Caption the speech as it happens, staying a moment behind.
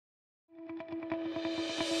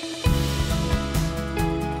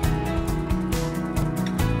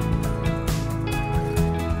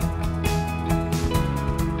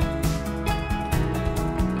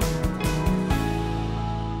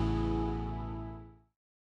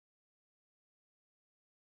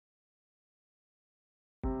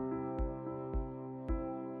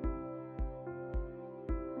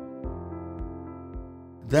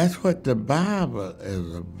That's what the Bible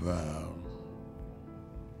is about.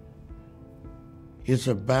 It's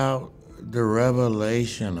about the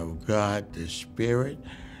revelation of God the Spirit,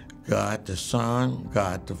 God the Son,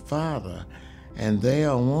 God the Father, and they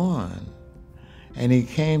are one. And he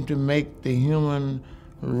came to make the human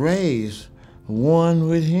race one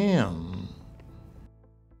with him.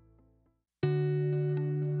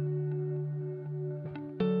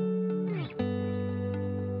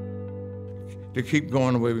 To keep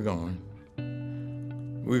going the way we're going,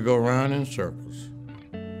 we go around in circles.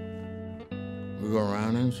 We go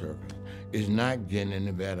around in circles. It's not getting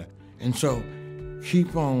any better. And so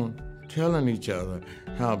keep on telling each other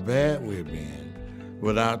how bad we've been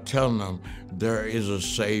without telling them there is a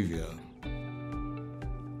Savior.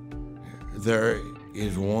 There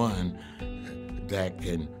is one that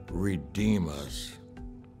can redeem us.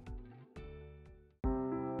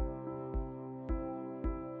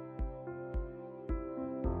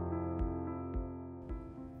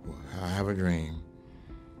 I have a dream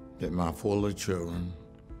that my 4 little children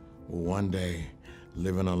will one day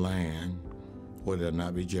live in a land where they'll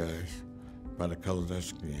not be judged by the color of their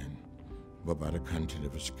skin, but by the content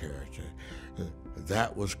of its character.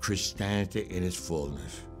 That was Christianity in its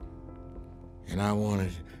fullness. And I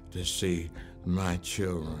wanted to see my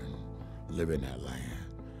children live in that land,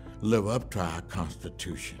 live up to our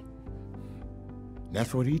Constitution.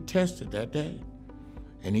 That's what he tested that day.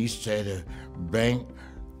 And he said the bank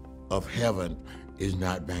of heaven is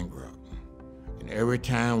not bankrupt. And every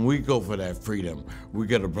time we go for that freedom, we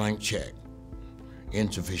get a blank check,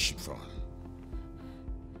 insufficient funds.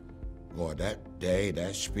 Boy, that day,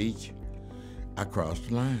 that speech, I crossed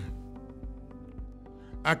the line.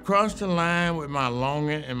 I crossed the line with my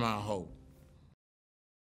longing and my hope.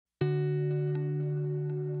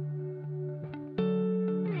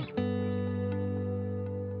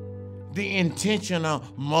 The intentional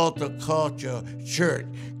multicultural church,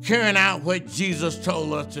 carrying out what Jesus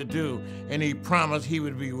told us to do, and he promised he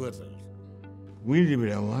would be with us. We need to be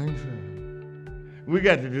that one church. We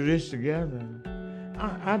got to do this together.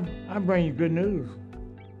 I bring you good news.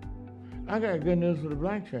 I got good news for the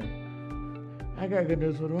black church. I got good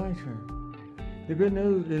news for the white church. The good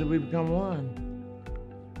news is we become one,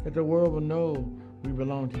 that the world will know we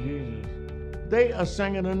belong to Jesus. They are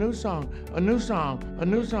singing a new song, a new song, a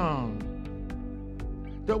new song.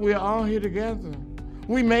 That we're all here together.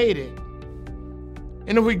 We made it.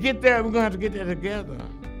 And if we get there, we're gonna have to get there together.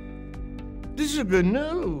 This is good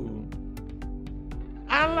news.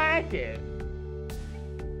 I like it.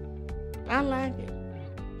 I like it.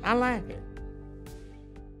 I like it.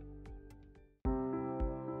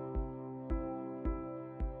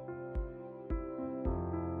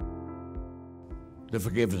 The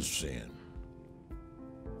forgiveness of sin.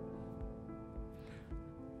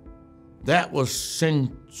 That was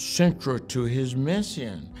central to his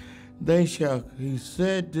mission. He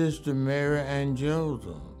said this to Mary and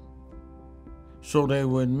Joseph, so they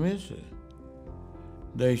wouldn't miss it.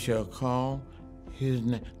 They shall call his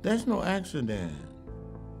name. That's no accident.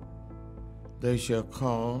 They shall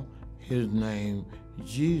call his name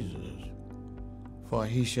Jesus, for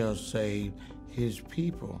he shall save his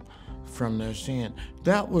people from their sin.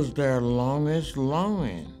 That was their longest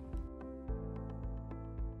longing.